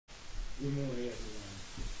Good morning, everyone.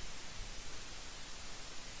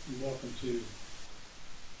 And welcome to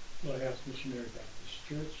Lighthouse Missionary Baptist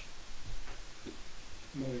Church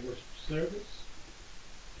morning worship service.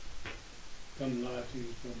 Come live to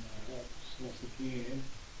you from my office once again.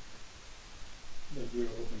 But we're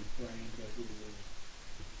hoping and praying that we will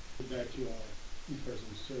get back to our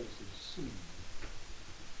in-person services soon.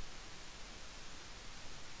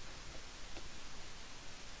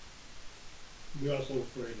 We also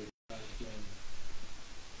pray that God has been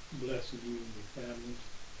blessing you and your families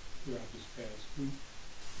throughout this past week.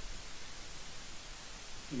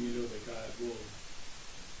 And you know that God will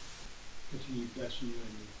continue blessing you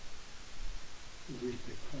in the week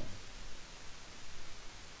to come.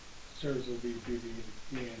 Service will be abbreviated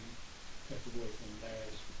again. That's the word from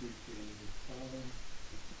last week and the week following.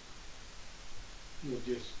 We'll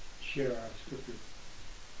just share our scripture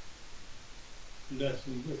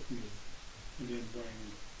lesson with you and then bring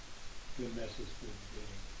the message for the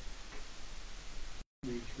day.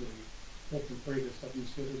 We truly hope and pray that something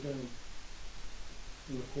said or done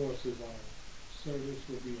in the course of our service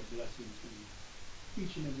will be a blessing to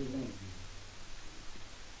each and every one of you.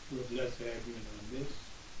 We're blessed to have you in our midst.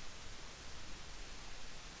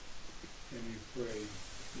 And we pray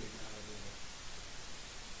that God will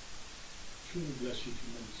truly bless you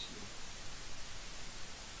tremendously.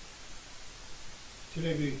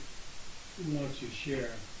 Today we want to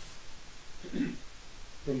share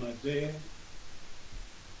from Isaiah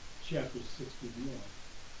chapter 61,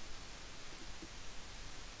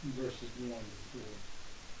 verses 1 to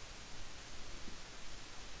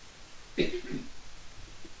 4.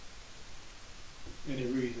 And it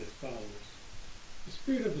reads as follows. The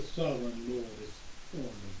Spirit of the Sovereign Lord is on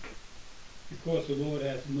me, because the Lord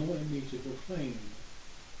has anointed me to proclaim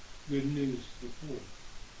good news to the poor.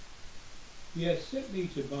 He has sent me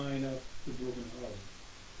to bind up the brokenhearted,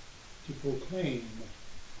 to proclaim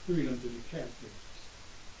freedom to the captives,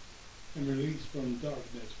 and release from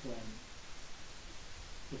darkness from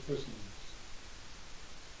the prisoners,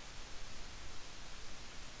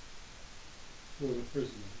 for the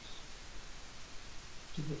prisoners,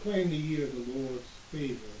 to proclaim the year of the Lord's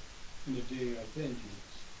favor and the day of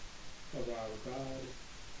vengeance of our God,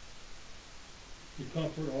 to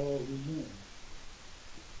comfort all who mourn,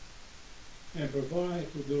 and provide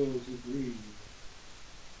for those who grieve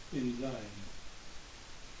in Zion,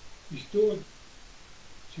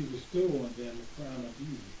 to bestow on them a crown of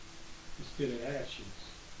beauty instead of ashes,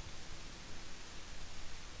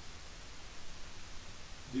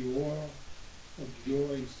 the oil of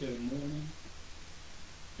joy instead of mourning,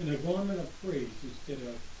 and a garment of praise instead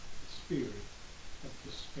of the spirit of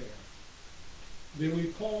despair. They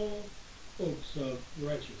will call oaks of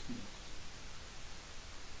righteousness,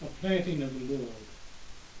 a planting of the Lord,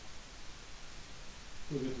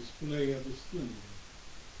 for the display of his splendor.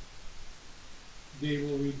 They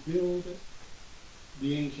will rebuild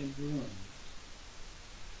the ancient ruins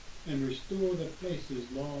and restore the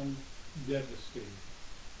places long devastated.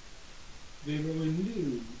 They will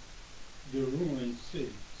renew the ruined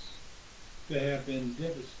cities that have been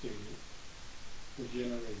devastated for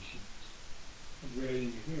generations. I've read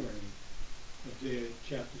in your hearing Isaiah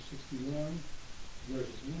chapter 61,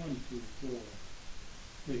 verses 1 through 4.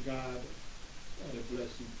 May God add a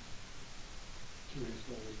blessing to his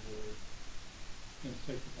holy word and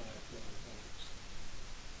sanctify it for our hearts.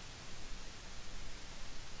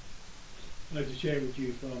 I'd like to share with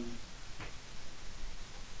you from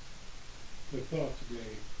the thought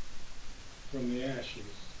today, from the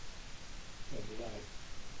ashes of life.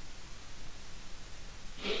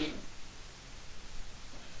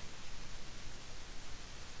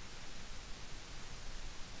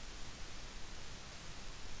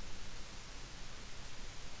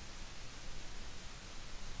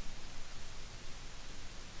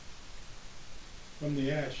 From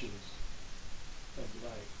the ashes of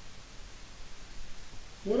life.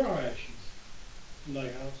 What are ashes?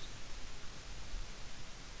 Lighthouse?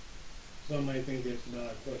 Some may think it's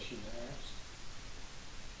not a question to ask.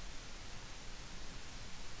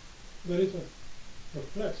 But it's a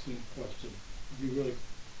perplexing question if you really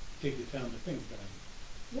take the time to think about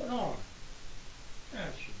it. What are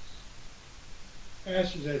ashes?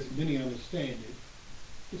 Ashes, as many understand it,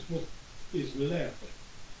 is what is left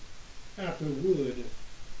after wood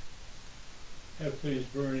have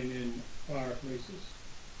finished burning in fireplaces,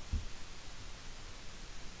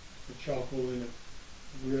 the charcoal in a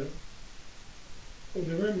grill, or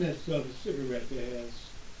the remnants of a cigarette that has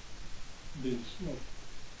been smoked.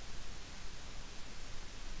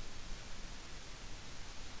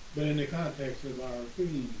 But in the context of our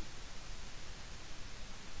theme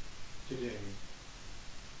today,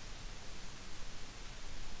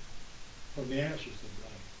 from the ashes of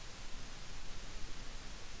life.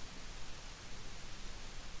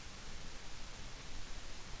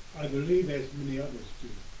 I believe, as many others do,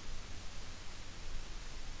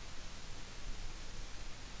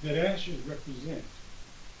 that ashes represent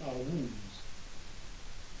our wounds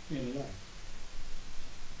in life.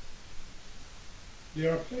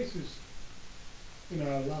 There are places in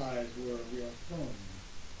our lives where we are prone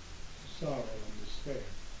to sorrow and despair.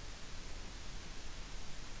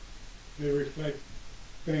 They reflect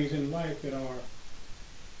things in life that are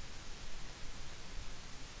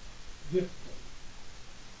difficult,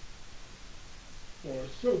 or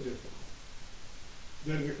so difficult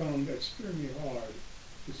that it becomes extremely hard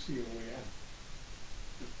to see a way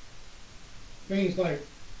out. Things like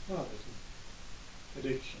poverty,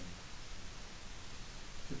 addiction,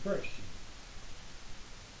 depression,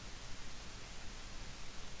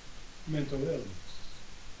 mental illness,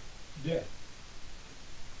 death,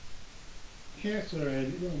 cancer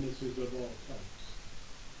and illnesses of all types.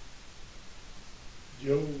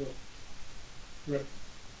 Job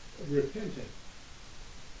repented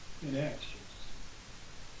in ashes.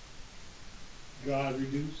 God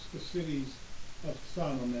reduced the cities of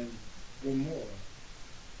Sodom and Gomorrah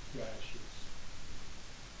to ashes.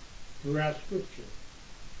 Throughout Scripture,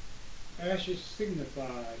 ashes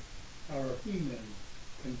signify our human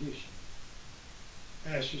condition.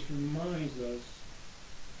 Ashes reminds us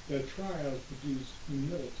that trials produce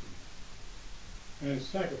humility, and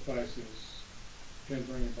sacrifices can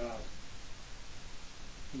bring about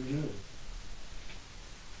renewal.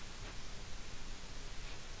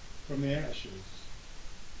 From the ashes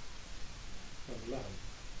of life.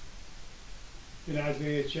 In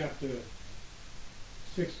Isaiah chapter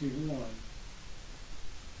 61,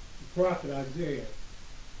 the prophet Isaiah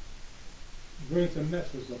brings a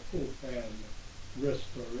message of hope and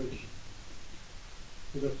restoration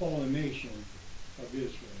to the fallen nation of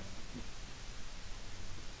Israel.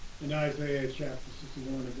 In Isaiah chapter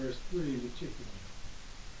 61 and verse 3 in particular,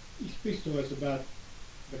 he speaks to us about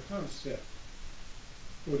the concept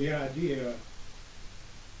or the idea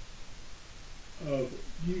of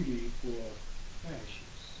beauty for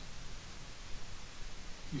ashes.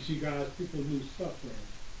 You see, God's people lose suffering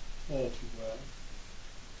all too well.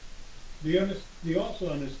 They also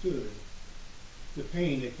understood the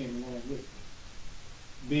pain that came along with it.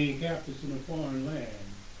 Being captives in a foreign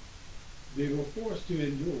land, they were forced to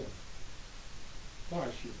endure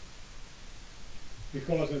hardship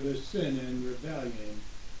because of their sin and rebellion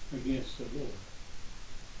against the Lord.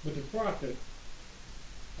 But the prophet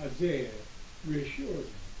Isaiah reassured them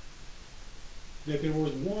that there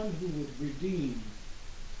was one who would redeem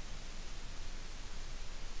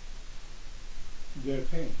their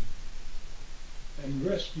pain and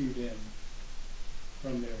rescue them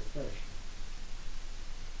from their oppression.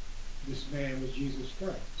 This man was Jesus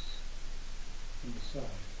Christ, the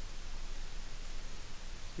Messiah.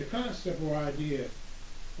 The concept or idea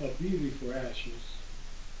of beauty for ashes,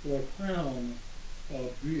 or a crown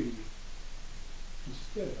of beauty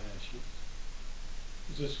instead of ashes,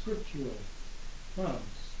 is a scriptural promise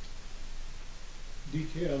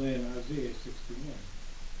detailed in Isaiah 61.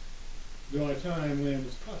 During a time when it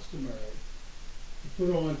was customary to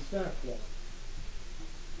put on sackcloth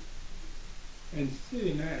and sit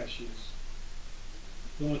in ashes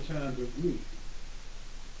during times of grief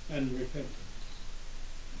and repentance.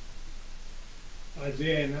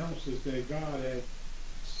 Isaiah announces that God had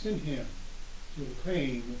sent him to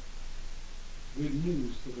proclaim good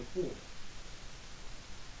news to the poor,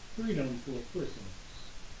 freedom for prisoners,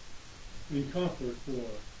 and comfort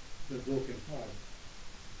for the brokenhearted.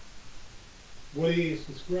 What he is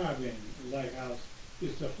describing, the lighthouse,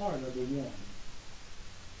 is the heart of the one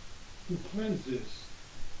who cleanses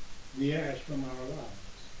the ash from our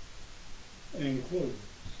lives and clothes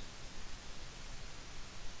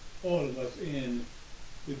all of us in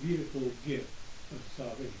the beautiful gift of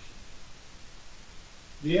salvation.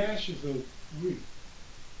 The ashes of grief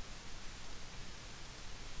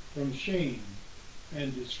from shame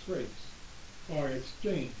and disgrace are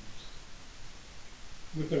exchanged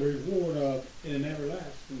with the reward of an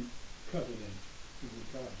everlasting covenant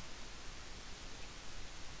with God.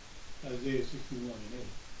 Isaiah 61 and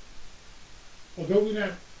 8. Although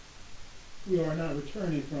we are not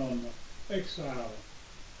returning from exile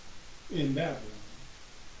in Babylon,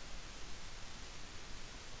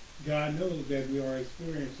 God knows that we are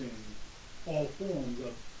experiencing all forms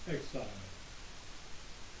of exile,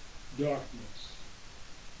 darkness,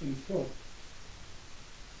 and thought,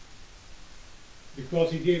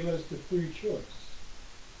 because he gave us the free choice,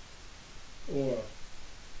 or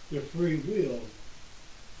the free will,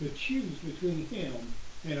 to choose between him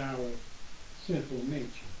and our sinful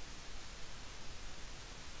nature.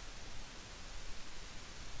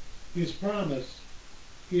 His promise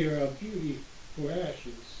here of beauty for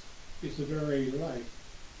ashes is the very life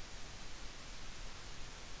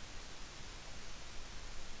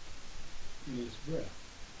in his breath.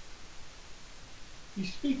 He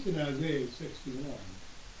speaks in Isaiah 61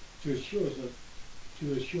 to assure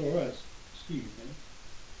us,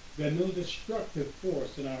 that no destructive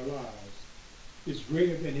force in our lives is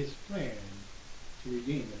greater than his plan to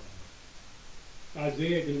redeem it all.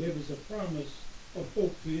 Isaiah delivers a promise of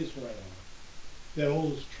hope to Israel that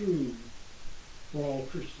holds true for all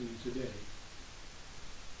Christians today.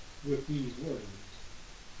 With these words,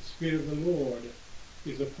 the Spirit of the Lord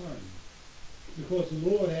is upon me, because the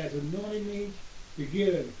Lord has anointed me to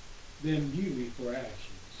give them beauty for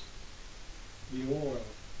ashes, the oil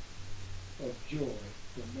of joy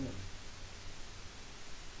for mourning.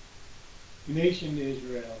 The nation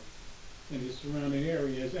Israel and the surrounding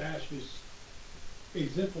areas, ashes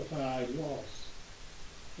exemplified loss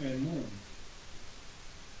and mourning.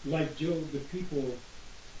 Like Job, the people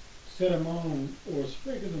set among or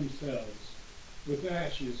sprinkle themselves with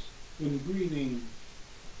ashes when grieving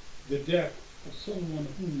the death of someone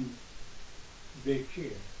whom they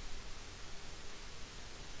care.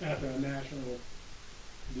 After a national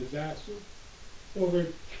disaster, or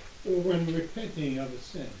when repenting of a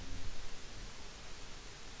sin,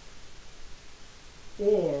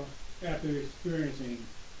 or after experiencing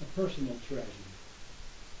a personal tragedy,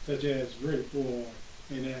 such as rape or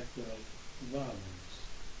an act of violence.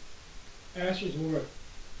 Ashes were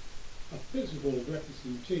a physical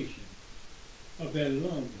representation of that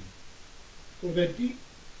longing, or that deep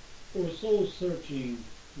or soul-searching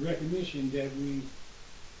recognition that we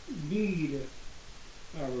need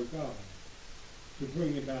our God to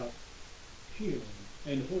bring about healing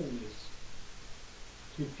and wholeness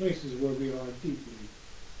to places where we are deeply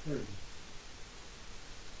hurting.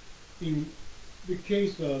 In the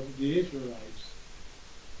case of the Israelites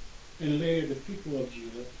and later the people of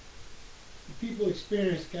Judah, the people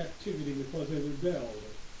experienced captivity because they rebelled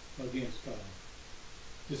against God.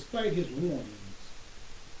 Despite his warnings,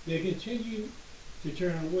 they continued to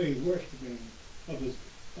turn away, worshiping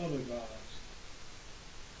other gods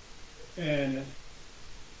and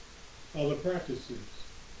other practices,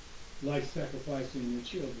 like sacrificing the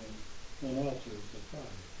children on altars of fire.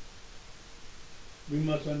 We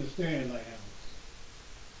must understand, Lighthouse,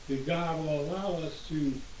 that God will allow us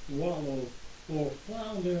to wallow or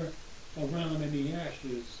flounder around in the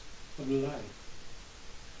ashes of life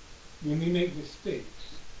when we make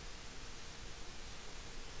mistakes,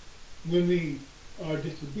 when we are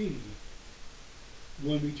disobedient,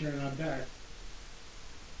 when we turn our back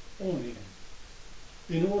on him,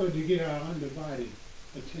 in order to get our undivided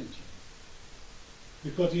attention,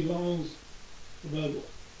 because he longs above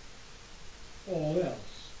all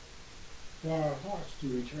else for our hearts to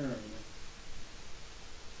return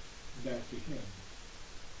back to him.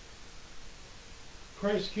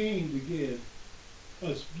 Christ came to give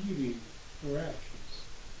us beauty for ashes,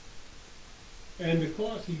 and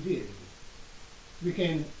because he did, we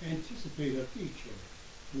can anticipate a future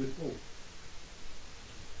with hope.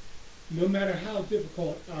 No matter how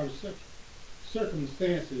difficult our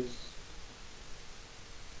circumstances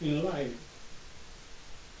in life,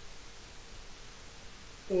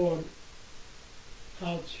 or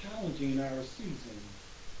how challenging our season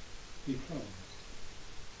becomes,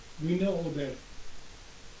 we know that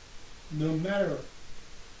no matter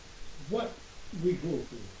what we go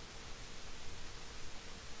through,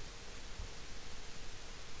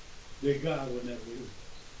 that God will never leave us,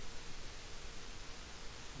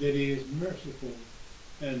 that he is merciful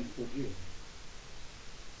and forgiving.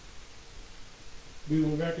 We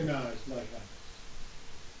will recognize Lighthouse,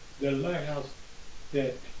 the lighthouse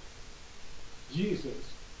that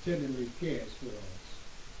Jesus tenderly cares for us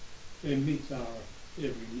and meets our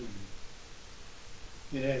every need.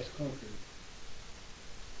 It has conquered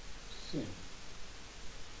sin.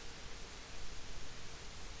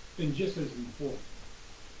 And just as important,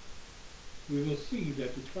 we will see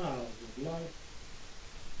that the trials of life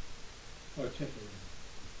are temporary.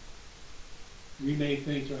 We may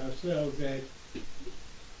think to ourselves that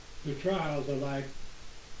the trials of life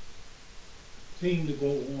seem to go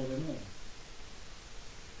on and on,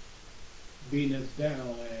 beating us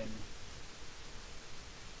down and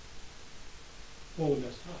holding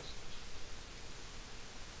us hostage.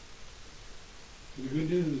 The good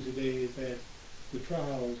news today is that the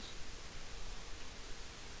trials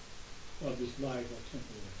of this life are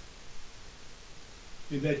temporary,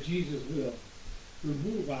 and that Jesus will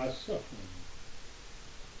remove our suffering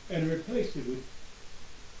and replace it with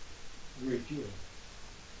great joy.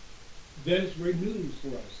 That is great news for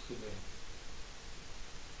us today.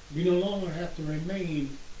 We no longer have to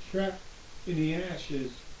remain trapped in the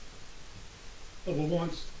ashes of a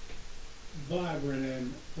once vibrant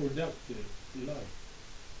and productive life.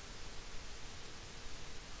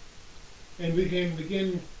 And we can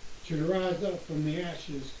begin to rise up from the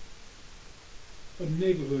ashes of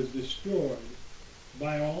neighborhoods destroyed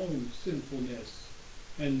by our own sinfulness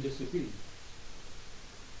and disobedience.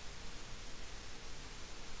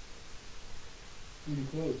 In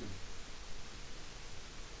closing,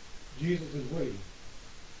 Jesus is waiting,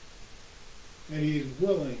 and he is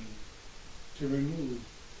willing to remove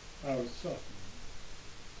our suffering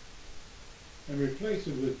and replace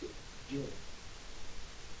it with joy.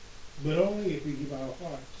 But only if we give our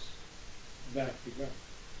hearts back to God.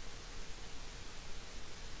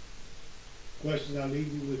 Questions I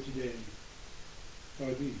leave you with today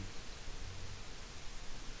are these.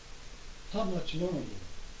 How much longer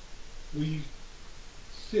will you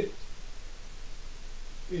sit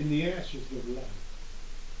in the ashes of life?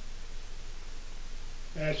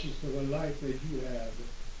 Ashes of a life that you have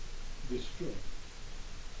destroyed.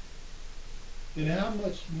 And how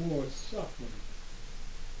much more suffering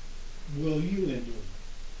will you endure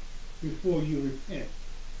before you repent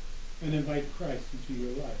and invite Christ into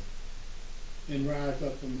your life and rise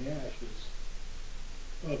up from the ashes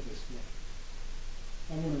of this life?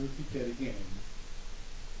 I want to repeat that again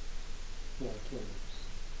for our close.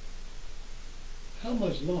 How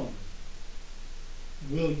much longer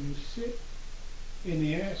will you sit in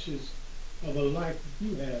the ashes of a life that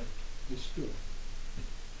you have destroyed?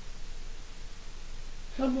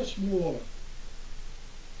 How much more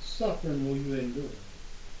suffering will you endure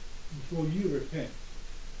before you repent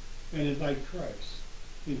and invite Christ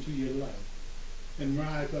into your life and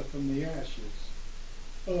rise up from the ashes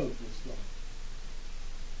of this life?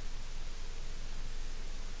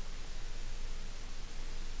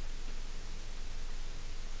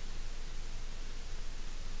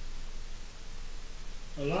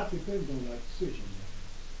 A lot depends on that decision.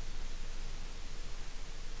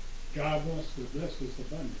 God wants to bless us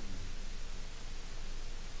abundantly.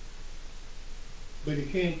 But he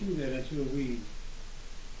can't do that until we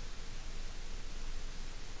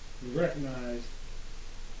recognize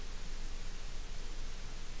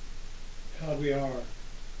how we are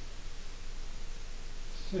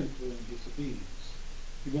sinful in disobedience.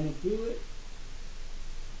 We won't do it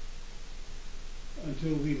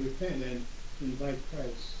until we repent and invite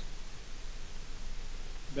Christ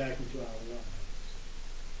back into our lives.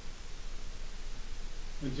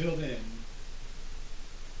 Until then,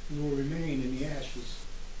 we will remain in the ashes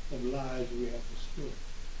of lives we have destroyed.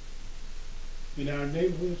 In our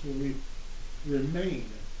neighborhoods, we remain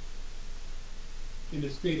in a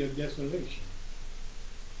state of desolation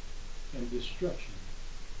and destruction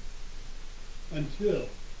until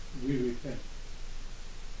we repent,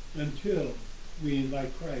 until we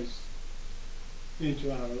invite Christ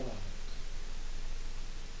into our lives.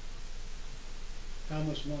 How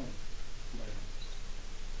much longer, my friends,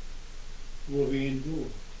 will we endure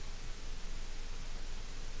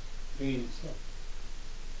pain and suffering?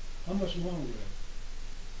 How much longer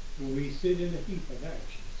will we sit in a heap of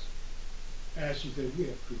ashes that we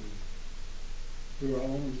have created through our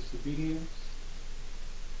own disobedience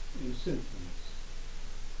and sinfulness?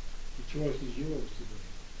 The choice is yours today.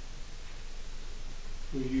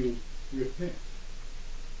 Will you repent?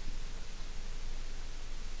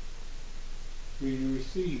 Will you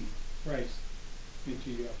receive Christ into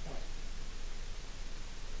your heart?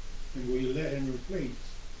 And will you let him replace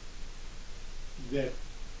that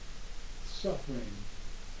suffering,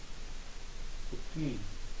 the pain,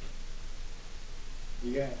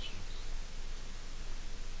 the ashes,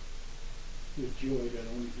 with joy that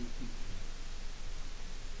only he can give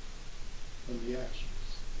from the ashes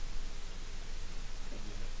of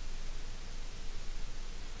life?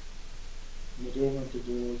 I'm going to open up the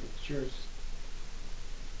doors of the church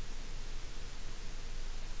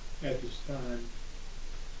at this time.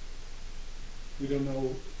 We don't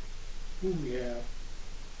know who we have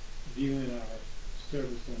viewing our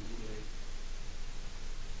service on today.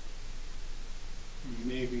 You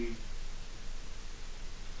may be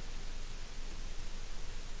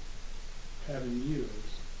having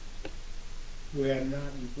viewers who have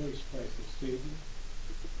not embraced Christ as Savior.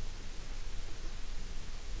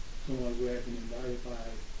 Someone who have been invited by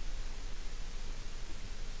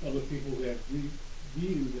other people who have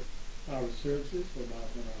viewed our services or by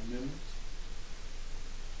one of our members.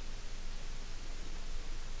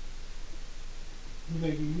 Who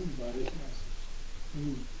may be moved by this message,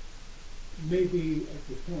 who may be at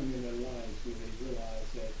the point in their lives where they realize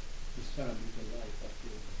that It's time to get the life up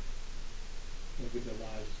here. Or get the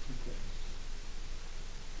lives to place.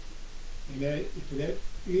 And that, if that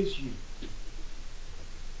is you,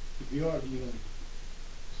 if you are viewing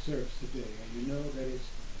service today, and you know that it's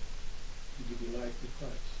time to give your life to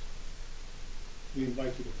Christ, we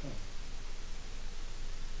invite you to come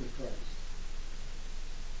to Christ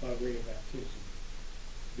by way of baptism.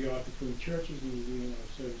 If you are between churches and you're viewing our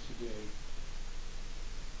service today,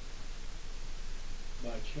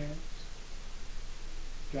 by chance,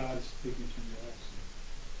 God is speaking to you also.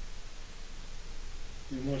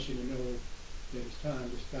 We want you to know that it's time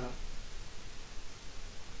to stop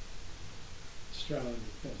straddling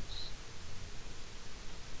the fence.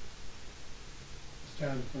 It's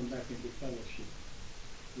time to come back into fellowship.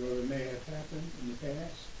 Whatever may have happened in the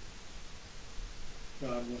past,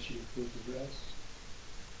 God wants you to put to rest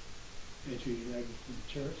and to unite with the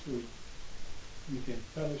church where you can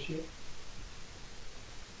fellowship,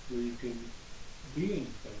 where you can be in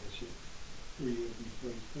fellowship, where you will be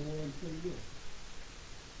prayed for and prayed with,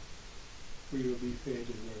 where you will be fed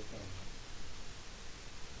to the Word of God.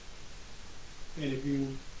 And if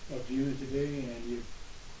you are viewing today and you've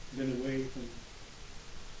been away from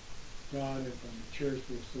God and from the church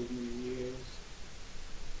for so many years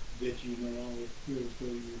that you no longer feel as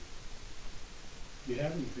though you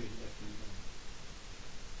have any faith left in God,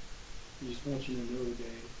 I just want you to know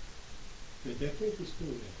that that faith is still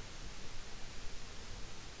there.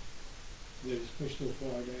 That it's pushed so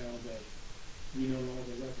far down that you no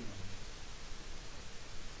longer recognize it.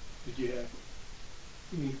 That you have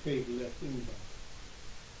any faith left in God.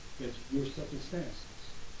 That your circumstances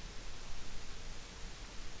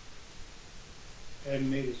have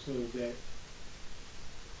made it so that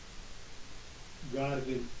God has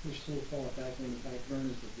been pushed so far back on the back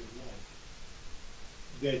burners of your life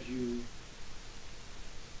that you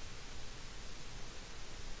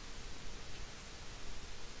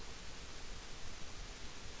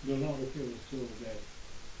no longer feel as though that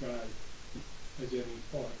God has any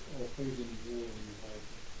part or plays any role in your life.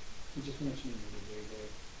 We just want you to know today that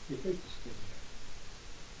your faith is still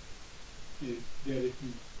there. That if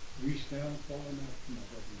you reach down far enough, my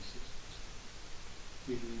brothers and sisters,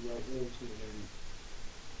 you can grab hold to it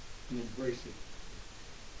and embrace it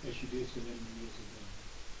as you did so many years ago.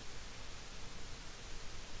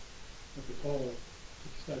 But the call to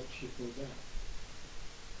discipleship goes out.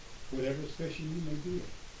 Whatever station you may be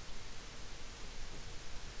in,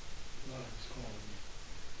 God is calling you.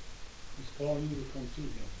 He's calling you to come to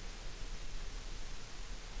Him.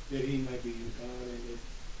 That He might be your God and that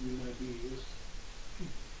you might be His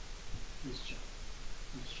people, His child,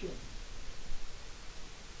 His children.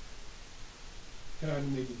 Time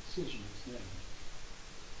to make a decision is now.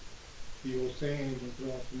 The old saying, don't put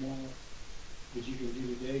off tomorrow, what you can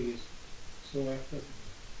do today is so applicable.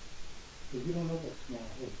 Because we don't know what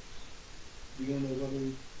tomorrow holds. We don't know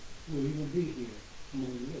whether we'll even be here when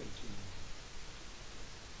we live tomorrow.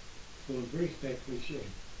 So embrace that cliche,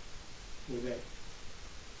 or that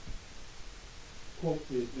quote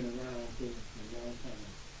that has been around for a long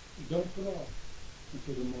time. Don't put off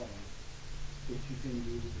until tomorrow what you can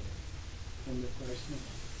do today. Come to Christ now,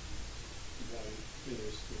 while there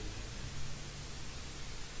is still time.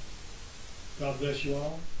 God bless you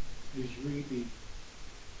all. Please read the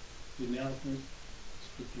announcement,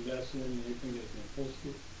 scripture lesson, and everything that's been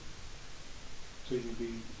posted, so you can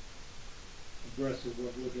be abreast of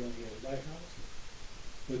what we're doing here at Lighthouse.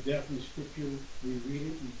 But definitely scripture, we read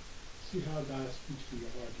it and see how God speaks to your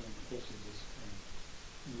heart during the course of this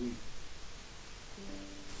week.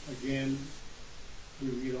 Again, we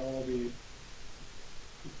read all the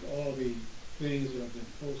things that have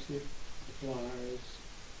been posted, the flyers,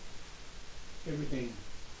 everything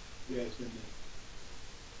that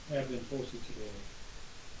have been posted today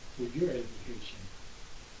for your edification.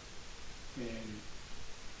 And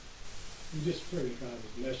we just pray that God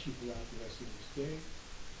will bless you throughout the rest of this day,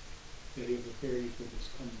 that He'll prepare you for this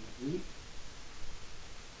coming week,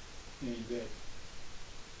 and that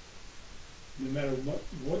no matter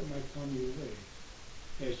what might come your way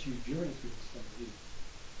as you journey through this coming week,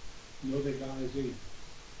 know that God is able,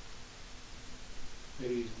 that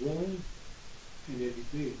He's willing, and that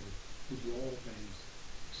He's able to do all things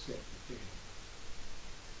except to fail.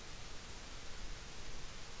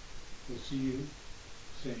 We'll see you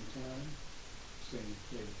same time, same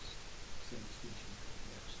place, same station.